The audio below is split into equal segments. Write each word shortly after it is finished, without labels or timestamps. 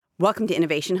Welcome to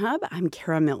Innovation Hub. I'm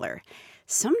Kara Miller.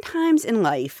 Sometimes in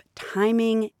life,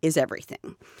 timing is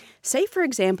everything. Say, for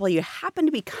example, you happen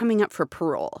to be coming up for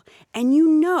parole, and you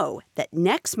know that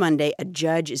next Monday a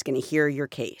judge is going to hear your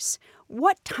case.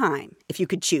 What time, if you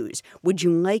could choose, would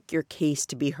you like your case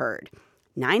to be heard?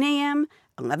 9 a.m.,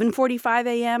 11:45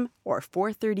 a.m., or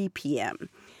 4:30 p.m.?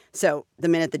 So the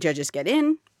minute the judges get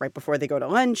in, right before they go to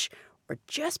lunch, or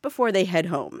just before they head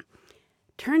home.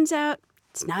 Turns out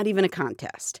it's not even a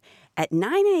contest. At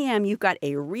 9 a.m., you've got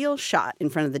a real shot in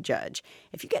front of the judge.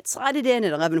 If you get slotted in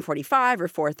at 11:45 or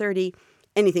 4:30,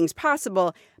 anything's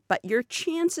possible, but your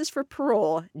chances for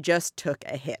parole just took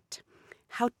a hit.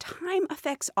 How time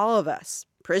affects all of us,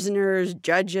 prisoners,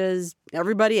 judges,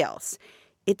 everybody else.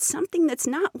 It's something that's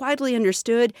not widely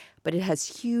understood, but it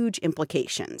has huge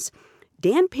implications.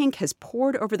 Dan Pink has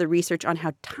pored over the research on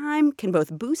how time can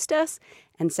both boost us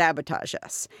and sabotage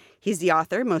us. He's the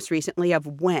author, most recently,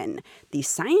 of When: The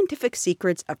Scientific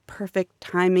Secrets of Perfect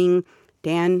Timing.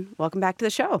 Dan, welcome back to the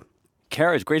show.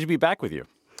 Kara, it's great to be back with you.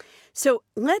 So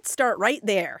let's start right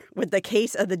there with the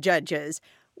case of the judges.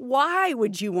 Why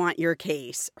would you want your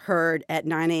case heard at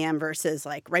 9 a.m. versus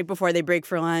like right before they break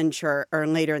for lunch or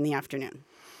later in the afternoon?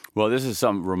 Well, this is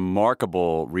some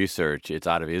remarkable research. It's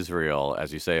out of Israel,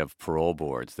 as you say, of parole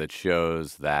boards that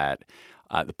shows that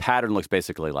the pattern looks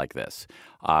basically like this.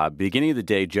 Beginning of the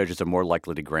day, judges are more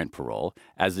likely to grant parole.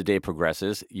 As the day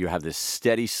progresses, you have this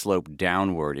steady slope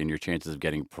downward in your chances of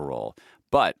getting parole.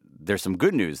 But there's some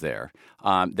good news there,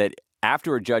 that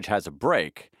after a judge has a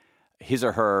break, his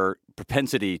or her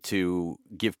propensity to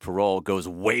give parole goes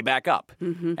way back up.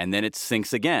 Mm-hmm. And then it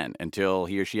sinks again until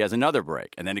he or she has another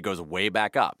break. And then it goes way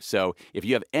back up. So if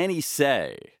you have any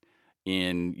say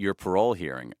in your parole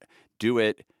hearing, do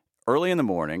it early in the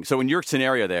morning. So in your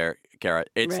scenario there, Kara,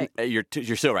 it's right.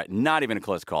 You're so right. Not even a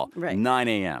close call. Right. 9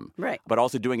 a.m. Right. But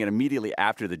also doing it immediately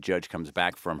after the judge comes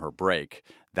back from her break.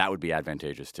 That would be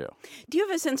advantageous, too. Do you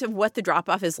have a sense of what the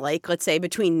drop-off is like, let's say,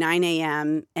 between 9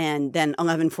 a.m. and then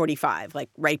 11:45, like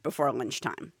right before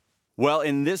lunchtime? Well,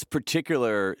 in this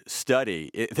particular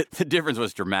study, the difference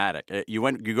was dramatic.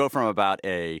 You go from about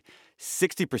a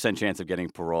 60% chance of getting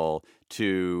parole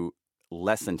to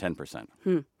less than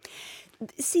 10%.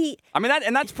 See, I mean,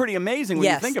 that's pretty amazing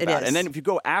when you think about it. Is. And then if you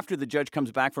go after the judge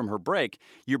comes back from her break,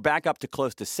 you're back up to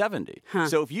close to 70. Huh.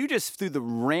 So if you just, through the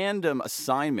random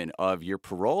assignment of your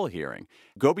parole hearing,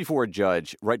 go before a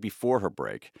judge right before her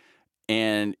break,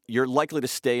 and you're likely to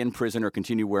stay in prison or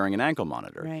continue wearing an ankle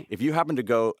monitor. Right. If you happen to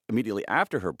go immediately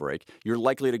after her break, you're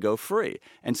likely to go free.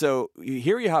 And so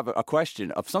here you have a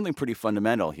question of something pretty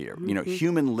fundamental here, mm-hmm.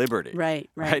 Human liberty. Right.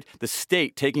 The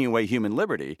state taking away human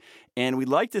liberty. And we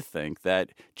like to think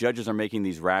that judges are making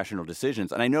these rational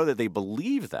decisions. And I know that they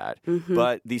believe that, mm-hmm.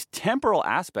 but these temporal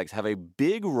aspects have a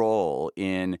big role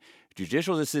in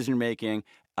judicial decision-making,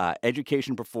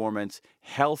 education performance,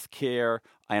 health care,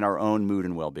 and our own mood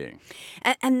and well-being.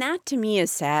 And that, to me,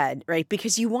 is sad, right?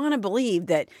 Because you want to believe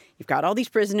that you've got all these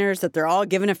prisoners, that they're all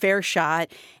given a fair shot.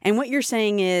 And what you're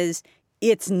saying is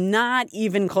it's not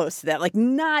even close to that, like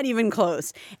not even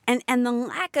close. And the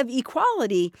lack of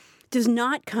equality does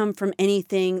not come from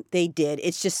anything they did.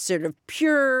 It's just sort of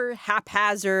pure,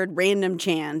 haphazard, random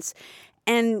chance.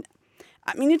 And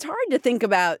I mean, it's hard to think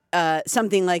about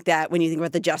something like that when you think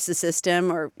about the justice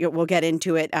system, or we'll get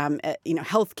into it,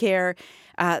 healthcare.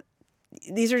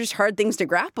 These are just hard things to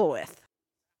grapple with.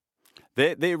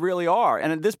 They really are.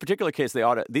 And in this particular case,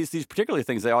 these particular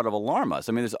things, they ought to alarm us.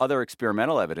 I mean, there's other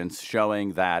experimental evidence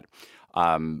showing that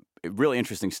a really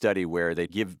interesting study where they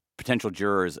give potential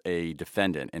jurors a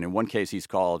defendant. And in one case,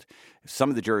 some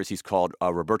of the jurors he's called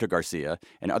Roberto Garcia.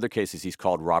 In other cases, he's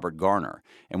called Robert Garner.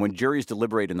 And when juries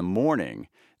deliberate in the morning,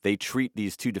 they treat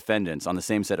these two defendants on the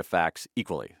same set of facts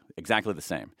equally, exactly the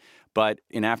same. But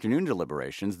in afternoon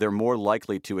deliberations, they're more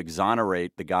likely to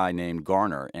exonerate the guy named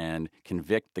Garner and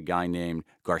convict the guy named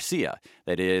Garcia.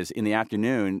 That is, in the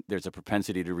afternoon, there's a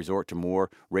propensity to resort to more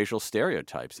racial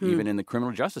stereotypes, even in the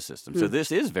criminal justice system. So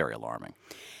this is very alarming.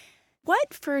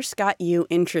 What first got you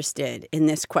interested in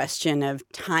this question of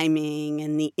timing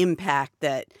and the impact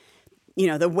that,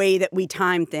 the way that we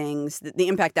time things, the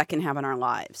impact that can have on our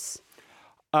lives?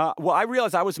 Well, I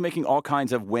realized I was making all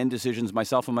kinds of when decisions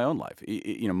myself in my own life.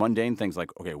 Mundane things like,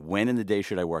 okay, when in the day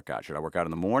should I work out? Should I work out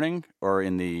in the morning or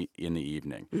in the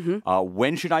evening? Mm-hmm.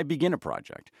 When should I begin a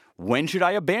project? When should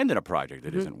I abandon a project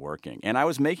that isn't working? And I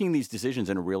was making these decisions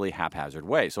in a really haphazard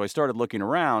way. So I started looking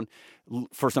around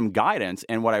for some guidance.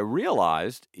 And what I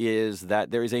realized is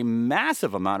that there is a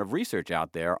massive amount of research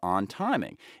out there on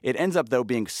timing. It ends up, though,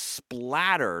 being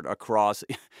splattered across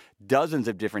dozens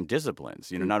of different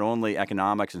disciplines, not only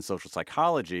economics and social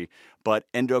psychology,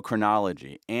 but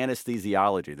endocrinology,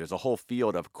 anesthesiology. There's a whole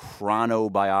field of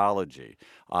chronobiology.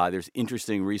 There's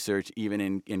interesting research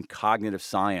even in cognitive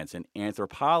science and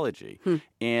anthropology.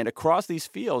 And across these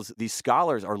fields, these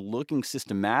scholars are looking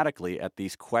systematically at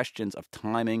these questions of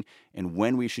timing and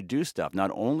when we should do stuff,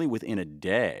 not only within a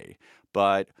day,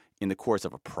 but in the course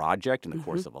of a project, in the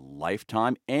course of a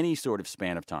lifetime, any sort of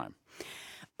span of time.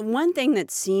 One thing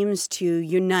that seems to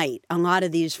unite a lot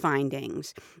of these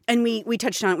findings, and we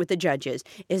touched on it with the judges,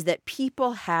 is that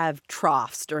people have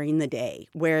troughs during the day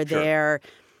where they're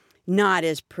not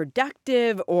as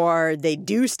productive, or they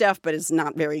do stuff but it's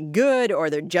not very good, or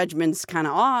their judgment's kind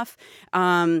of off.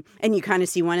 And you kind of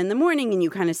see one in the morning and you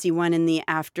kind of see one in the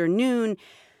afternoon.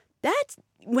 That's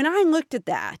when I looked at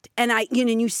that, and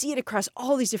and you see it across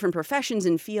all these different professions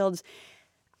and fields.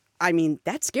 I mean,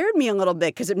 that scared me a little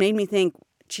bit because it made me think,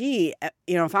 gee,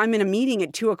 if I'm in a meeting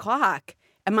at 2:00,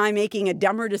 am I making a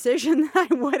dumber decision than I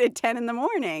would at 10 in the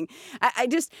morning? I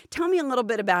just tell me a little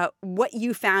bit about what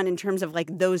you found in terms of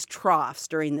like those troughs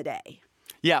during the day.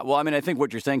 Yeah, well, I mean, I think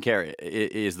what you're saying, Carrie,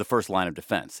 is the first line of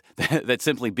defense. That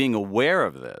simply being aware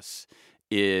of this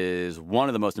is one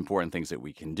of the most important things that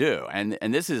we can do.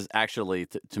 And this is actually,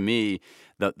 to me,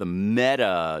 the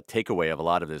meta takeaway of a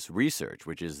lot of this research,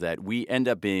 which is that we end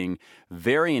up being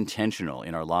very intentional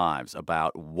in our lives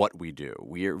about what we do.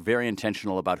 We are very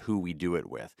intentional about who we do it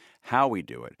with, how we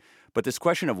do it. But this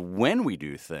question of when we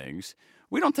do things,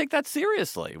 we don't take that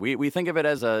seriously. We think of it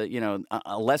as a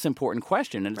less important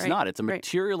question, and it's not. It's a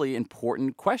materially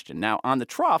important question. Now, on the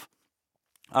trough,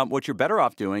 what you're better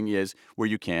off doing is, where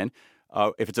you can,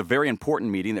 if it's a very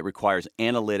important meeting that requires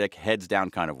analytic, heads-down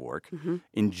kind of work,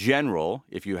 in general,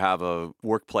 if you have a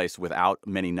workplace without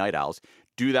many night owls,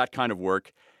 do that kind of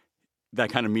work, that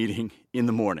kind of meeting in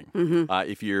the morning.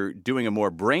 If you're doing a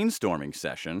more brainstorming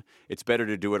session, it's better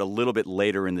to do it a little bit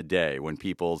later in the day when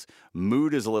people's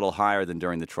mood is a little higher than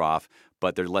during the trough,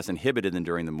 but they're less inhibited than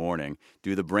during the morning.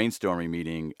 Do the brainstorming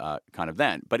meeting kind of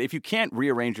then. But if you can't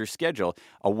rearrange your schedule,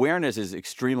 awareness is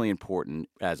extremely important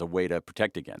as a way to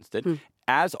protect against it,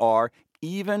 as are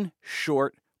even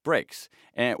short breaks.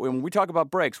 And when we talk about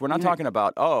breaks, we're not talking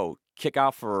about, kick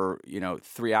out for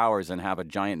 3 hours and have a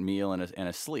giant meal and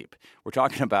a sleep. We're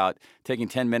talking about taking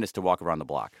 10 minutes to walk around the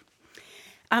block.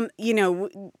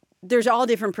 There's all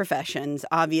different professions,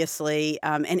 obviously,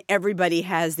 and everybody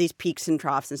has these peaks and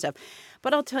troughs and stuff.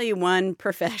 But I'll tell you one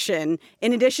profession,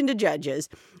 in addition to judges,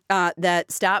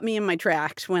 that stopped me in my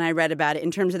tracks when I read about it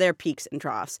in terms of their peaks and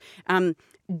troughs.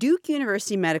 Duke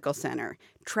University Medical Center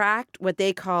tracked what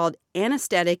they called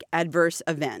anesthetic adverse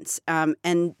events.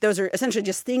 And those are essentially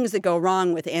just things that go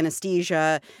wrong with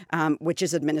anesthesia, which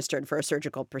is administered for a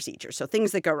surgical procedure. So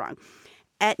things that go wrong.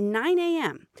 At 9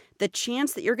 a.m., the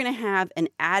chance that you're going to have an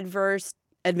adverse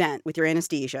event with your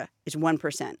anesthesia is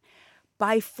 1%.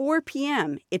 By 4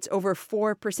 p.m., it's over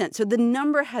 4%. So the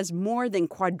number has more than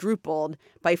quadrupled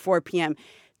by 4 p.m.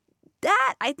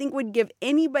 That, I think, would give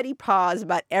anybody pause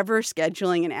about ever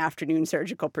scheduling an afternoon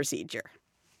surgical procedure.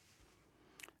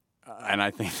 And I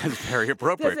think that's very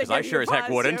appropriate because I sure as heck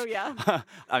wouldn't. Too, yeah.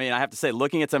 I mean, I have to say,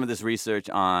 looking at some of this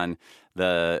research on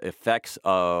the effects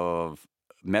of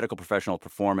medical professional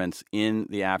performance in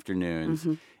the afternoons,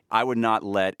 I would not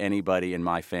let anybody in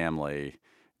my family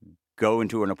go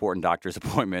into an important doctor's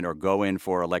appointment or go in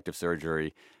for elective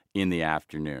surgery in the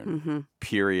afternoon,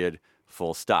 period.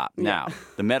 Full stop. Yeah. Now,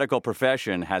 the medical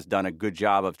profession has done a good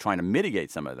job of trying to mitigate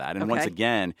some of that. And once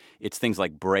again, it's things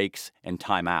like breaks and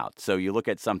timeout. So you look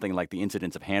at something like the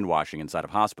incidence of hand washing inside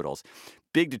of hospitals,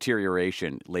 big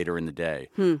deterioration later in the day.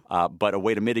 But a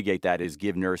way to mitigate that is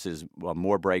give nurses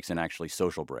more breaks and actually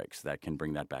social breaks that can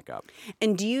bring that back up.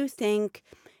 And do you think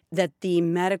that the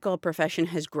medical profession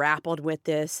has grappled with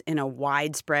this in a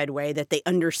widespread way, that they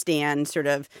understand sort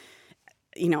of,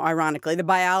 ironically, the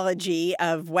biology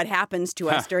of what happens to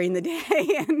us during the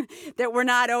day and that we're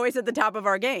not always at the top of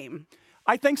our game?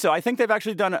 I think so. I think they've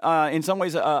actually done, in some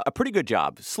ways, a pretty good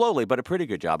job, slowly, but a pretty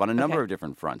good job on a number of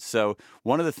different fronts. So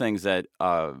one of the things that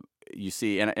you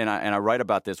see, and I write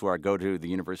about this where I go to the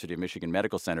University of Michigan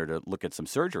Medical Center to look at some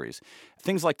surgeries,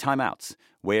 things like timeouts,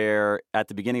 where at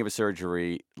the beginning of a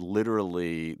surgery,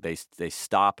 literally they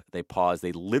stop, they pause,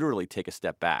 they literally take a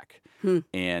step back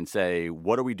and say,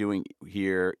 what are we doing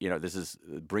here? This is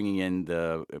bringing in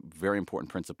the very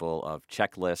important principle of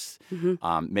checklists,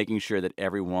 making sure that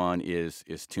everyone is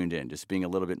tuned in, just being a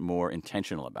little bit more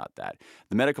intentional about that.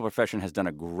 The medical profession has done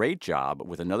a great job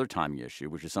with another timing issue,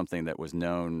 which is something that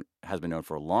has been known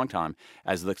for a long time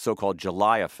as the so-called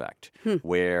July effect,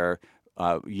 where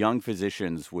young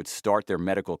physicians would start their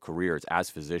medical careers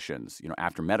as physicians,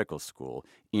 after medical school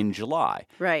in July,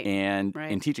 and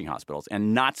in teaching hospitals.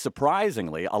 And not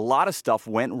surprisingly, a lot of stuff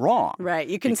went wrong. Right.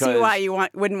 You can see why you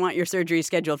wouldn't want your surgery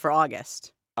scheduled for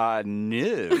August. No,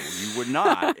 you would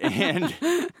not. And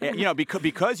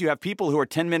because you have people who are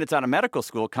 10 minutes out of medical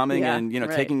school coming and,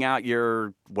 taking out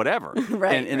your whatever.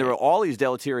 And there were all these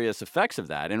deleterious effects of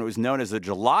that. And it was known as the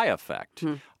July effect.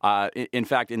 In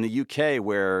fact, in the UK,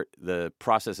 where the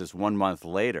process is 1 month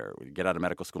later, you get out of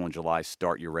medical school in July,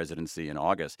 start your residency in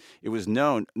August, it was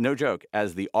known, no joke,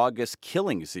 as the August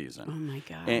killing season. Oh, my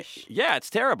gosh. And, it's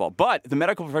terrible. But the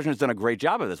medical profession has done a great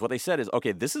job of this. What they said is,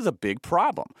 okay, this is a big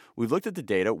problem. We've looked at the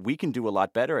data. We can do a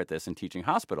lot better at this in teaching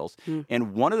hospitals.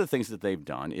 And one of the things that they've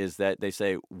done is that they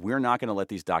say, we're not going to let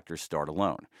these doctors start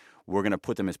alone. We're going to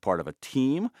put them as part of a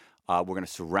team. We're going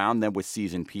to surround them with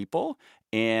seasoned people,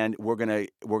 and we're going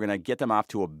to get them off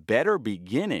to a better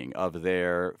beginning of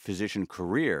their physician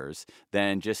careers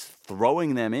than just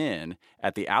throwing them in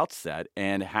at the outset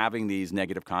and having these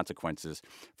negative consequences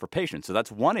for patients. So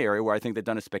that's one area where I think they've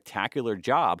done a spectacular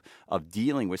job of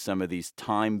dealing with some of these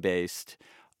time-based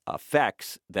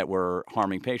effects that were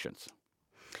harming patients.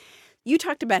 You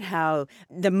talked about how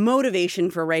the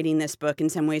motivation for writing this book in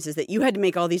some ways is that you had to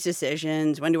make all these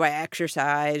decisions. When do I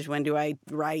exercise? When do I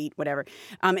write? Whatever.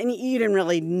 And you didn't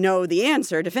really know the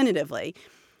answer definitively.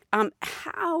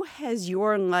 How has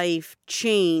your life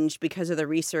changed because of the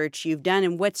research you've done?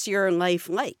 And what's your life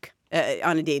like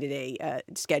on a day-to-day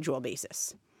schedule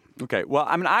basis? Okay. Well,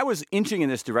 I was inching in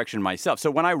this direction myself. So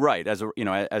when I write, as a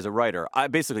writer, I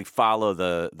basically follow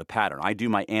the pattern. I do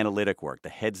my analytic work, the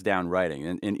heads down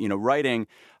writing, and writing.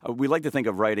 We like to think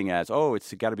of writing as,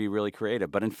 it's got to be really creative,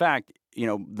 but in fact,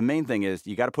 the main thing is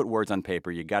you got to put words on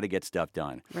paper. You got to get stuff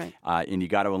done, right? And you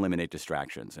got to eliminate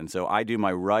distractions. And so I do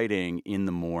my writing in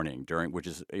the morning which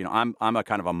is, I'm a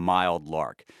kind of a mild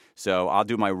lark. So I'll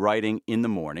do my writing in the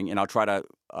morning, and I'll try to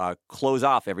close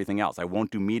off everything else. I won't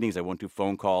do meetings. I won't do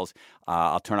phone calls.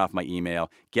 I'll turn off my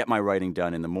email, get my writing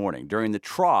done in the morning. During the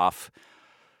trough,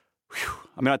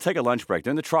 I'll take a lunch break.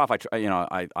 During the trough,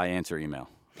 I answer email.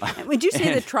 Would you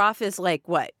say the trough is like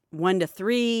what? 1 to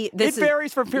 3? It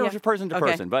varies from person to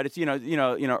person, but it's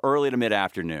early to mid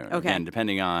afternoon. Okay. Again,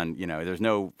 depending on there's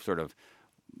no sort of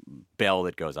bell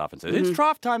that goes off and says it's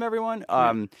trough time, everyone.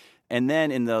 And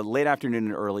then in the late afternoon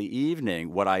and early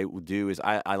evening, what I do is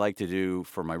I like to do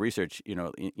for my research,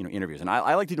 interviews, and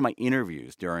I like to do my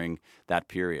interviews during that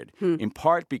period. In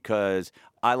part because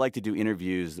I like to do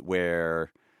interviews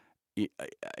where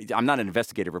I'm not an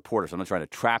investigative reporter, so I'm not trying to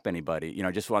trap anybody.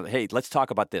 I just want, hey, let's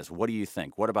talk about this. What do you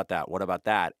think? What about that? What about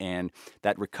that? And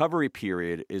that recovery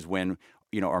period is when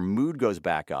our mood goes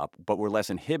back up, but we're less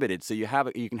inhibited. So you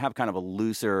can have kind of a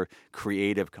looser,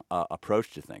 creative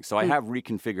approach to things. So I have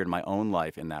reconfigured my own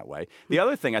life in that way. The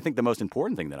other thing, I think the most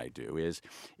important thing that I do is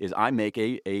I make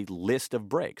a list of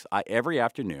breaks. Every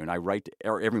afternoon,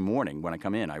 or every morning when I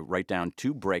come in, I write down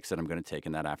 2 breaks that I'm going to take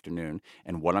in that afternoon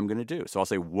and what I'm going to do. So I'll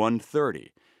say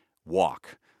 1:30,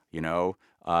 walk,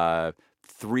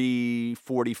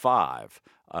 3:45,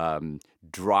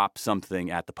 drop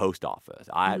something at the post office.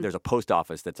 There's a post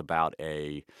office that's about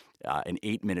an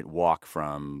 8-minute walk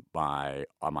from my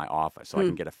office, so I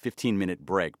can get a 15-minute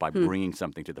break by bringing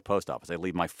something to the post office. I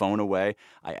leave my phone away.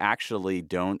 I actually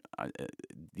don't I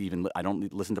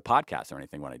don't listen to podcasts or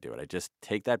anything when I do it. I just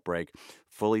take that break,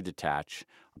 fully detach,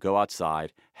 go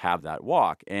outside, have that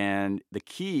walk. And the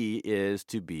key is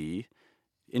to be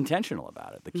intentional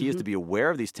about it. The key is to be aware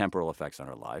of these temporal effects on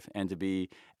our life and to be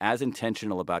as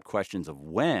intentional about questions of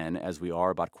when as we are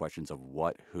about questions of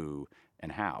what, who,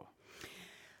 and how.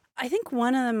 I think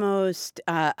one of the most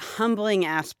humbling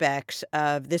aspects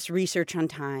of this research on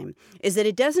time is that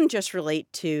it doesn't just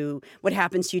relate to what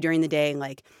happens to you during the day,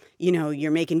 like,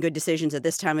 you're making good decisions at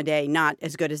this time of day, not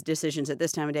as good as decisions at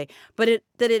this time of day, but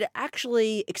that it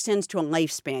actually extends to a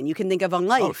lifespan. You can think of a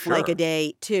life like a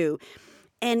day, too.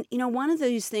 And, one of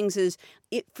those things is,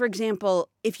 for example,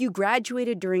 if you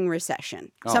graduated during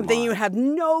recession, something you have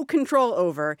no control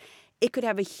over, it could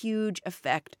have a huge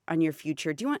effect on your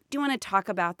future. Do you want to talk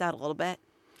about that a little bit?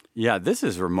 Yeah, this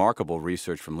is remarkable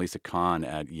research from Lisa Kahn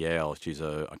at Yale. She's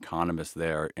an economist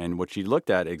there. And what she looked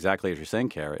at, exactly as you're saying,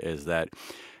 Kara, is that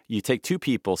you take two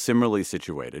people similarly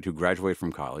situated who graduate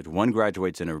from college. One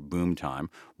graduates in a boom time.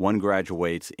 One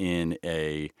graduates in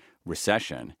a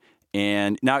recession.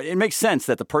 And now it makes sense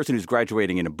that the person who's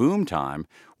graduating in a boom time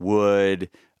would,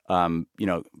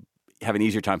 have an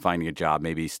easier time finding a job,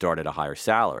 maybe start at a higher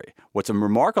salary. What's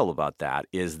remarkable about that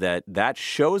is that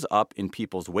shows up in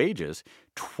people's wages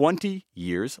 20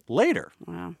 years later.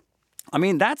 Wow. I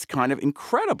mean, that's kind of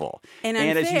incredible. And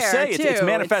unfair, as you say, it's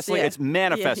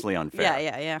manifestly unfair.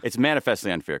 Yeah. It's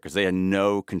manifestly unfair because they had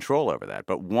no control over that.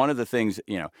 But one of the things,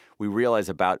 we realize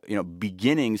about,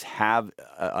 beginnings have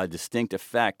a distinct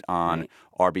effect on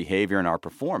our behavior and our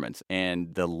performance.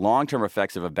 And the long-term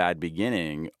effects of a bad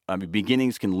beginning,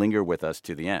 beginnings can linger with us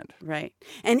to the end. Right.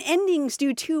 And endings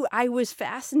do, too. I was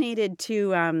fascinated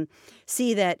to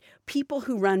see that people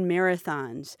who run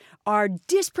marathons are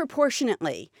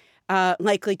disproportionately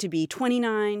likely to be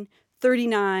 29,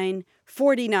 39,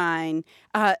 49,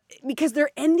 because they're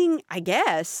ending, I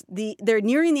guess, they're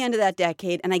nearing the end of that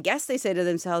decade, and I guess they say to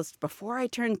themselves, before I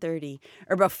turn 30,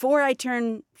 or before I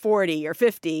turn 40 or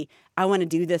 50, I want to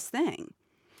do this thing.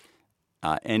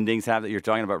 Endings have that. You're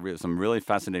talking about some really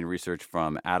fascinating research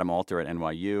from Adam Alter at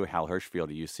NYU, Hal Hirschfield at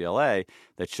UCLA,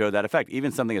 that show that effect.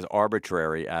 Even something as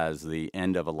arbitrary as the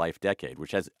end of a life decade,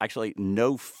 which has actually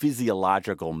no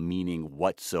physiological meaning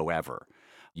whatsoever.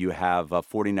 You have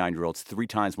 49-year-olds 3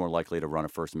 times more likely to run a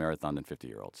first marathon than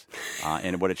 50-year-olds.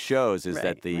 And what it shows is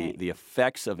that the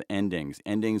effects of endings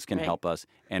can help us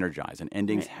energize. And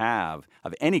endings have,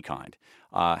 of any kind,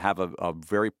 have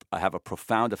a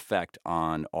profound effect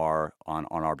on our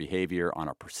behavior, on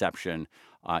our perception,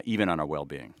 even on our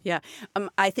well-being. Yeah.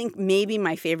 I think maybe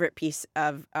my favorite piece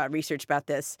of research about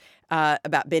this,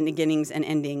 about beginnings and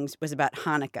endings, was about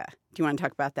Hanukkah. Do you want to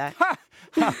talk about that?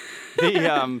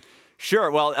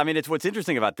 Sure. Well, I mean, what's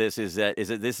interesting about this is that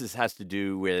this has to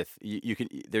do with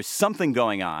there's something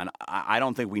going on. I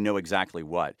don't think we know exactly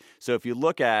what. So if you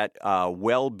look at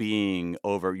well-being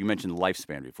over, you mentioned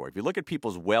lifespan before. If you look at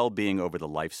people's well-being over the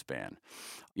lifespan,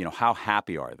 how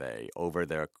happy are they over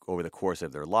the course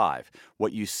of their life?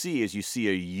 What you see is a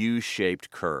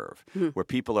U-shaped curve where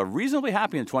people are reasonably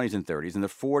happy in the 20s and 30s. In the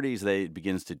 40s, it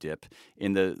begins to dip.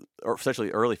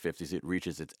 Especially early 50s, it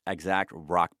reaches its exact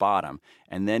rock bottom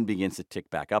and then begins to tick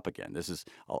back up again. This is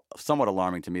somewhat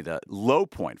alarming to me. The low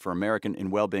point in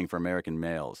well-being for American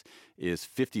males is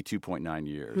 52.9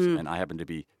 years, and I happen to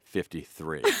be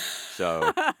 53.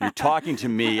 So you're talking to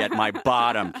me at my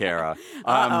bottom, Kara.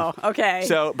 Okay.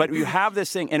 So, but you have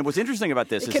this thing, and what's interesting about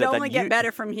this is that it can only get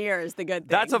better from here is the good thing.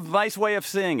 That's a nice way of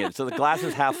seeing it. So the glass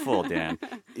is half full, Dan.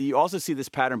 You also see this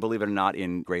pattern, believe it or not,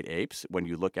 in great apes. When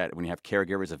you have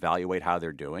caregivers evaluate how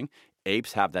they're doing.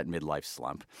 Apes have that midlife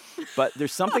slump, but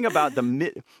there's something about the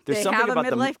mid. They have a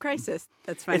midlife crisis.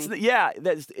 That's funny.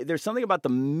 There's something about the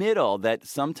middle that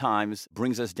sometimes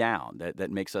brings us down,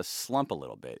 that makes us slump a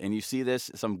little bit. And you see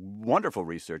some wonderful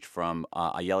research from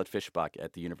Ayelet Fishbach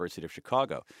at the University of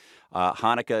Chicago.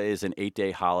 Hanukkah is an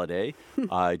 8-day holiday.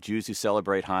 Jews who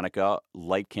celebrate Hanukkah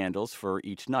light candles for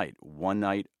each night. One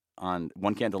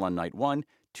candle on night 1,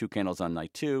 2 candles on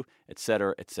night 2, et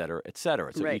cetera, et cetera, et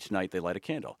cetera. So each night they light a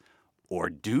candle. Or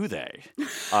do they?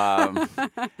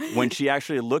 When she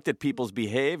actually looked at people's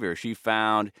behavior, she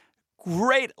found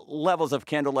great levels of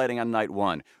candle lighting on night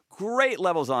 1, great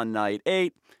levels on night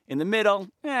 8. In the middle,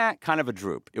 kind of a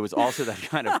droop. It was also that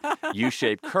kind of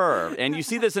U-shaped curve. And you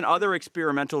see this in other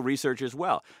experimental research as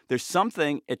well. There's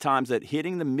something at times that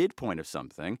hitting the midpoint of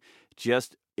something,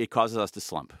 it causes us to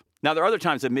slump. Now, there are other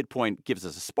times that midpoint gives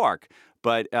us a spark,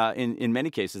 but in many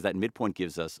cases, that midpoint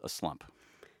gives us a slump.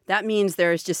 That means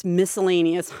there's just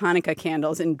miscellaneous Hanukkah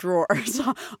candles in drawers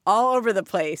all over the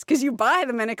place because you buy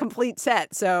them in a complete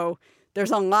set. So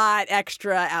there's a lot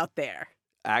extra out there.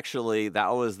 Actually,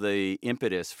 that was the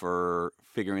impetus for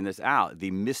figuring this out,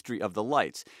 the mystery of the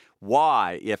lights.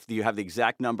 Why, if you have the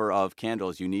exact number of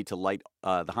candles you need to light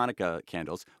the Hanukkah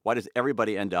candles, why does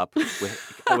everybody end up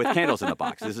with candles in the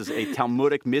box? This is a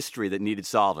Talmudic mystery that needed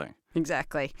solving.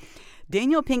 Exactly.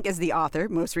 Daniel Pink is the author,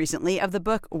 most recently, of the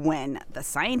book When: The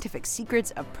Scientific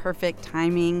Secrets of Perfect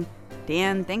Timing.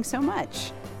 Dan, thanks so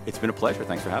much. It's been a pleasure.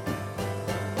 Thanks for having me.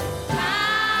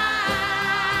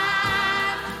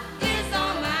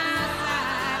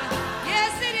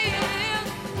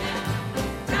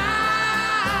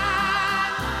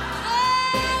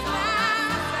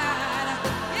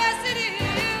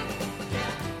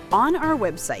 On our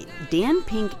website, Dan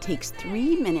Pink takes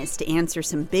 3 minutes to answer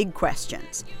some big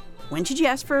questions. When should you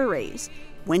ask for a raise?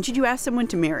 When should you ask someone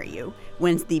to marry you?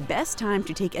 When's the best time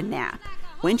to take a nap?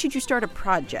 when should you start a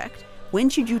project, when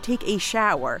should you take a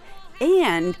shower,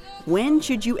 and when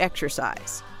should you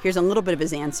exercise? Here's a little bit of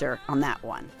his answer on that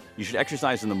one. You should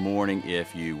exercise in the morning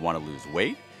if you want to lose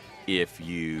weight, if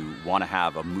you want to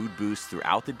have a mood boost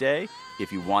throughout the day,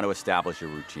 if you want to establish a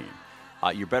routine.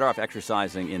 You're better off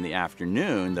exercising in the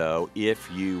afternoon, though, if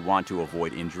you want to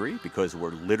avoid injury, because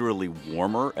we're literally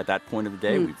warmer at that point of the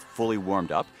day. We've fully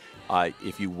warmed up.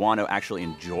 If you want to actually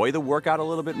enjoy the workout a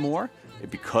little bit more,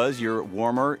 because you're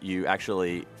warmer, you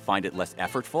actually find it less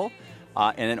effortful.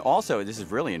 And then also, this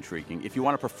is really intriguing, if you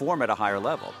want to perform at a higher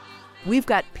level. We've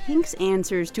got Pink's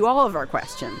answers to all of our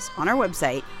questions on our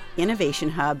website,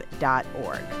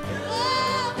 innovationhub.org.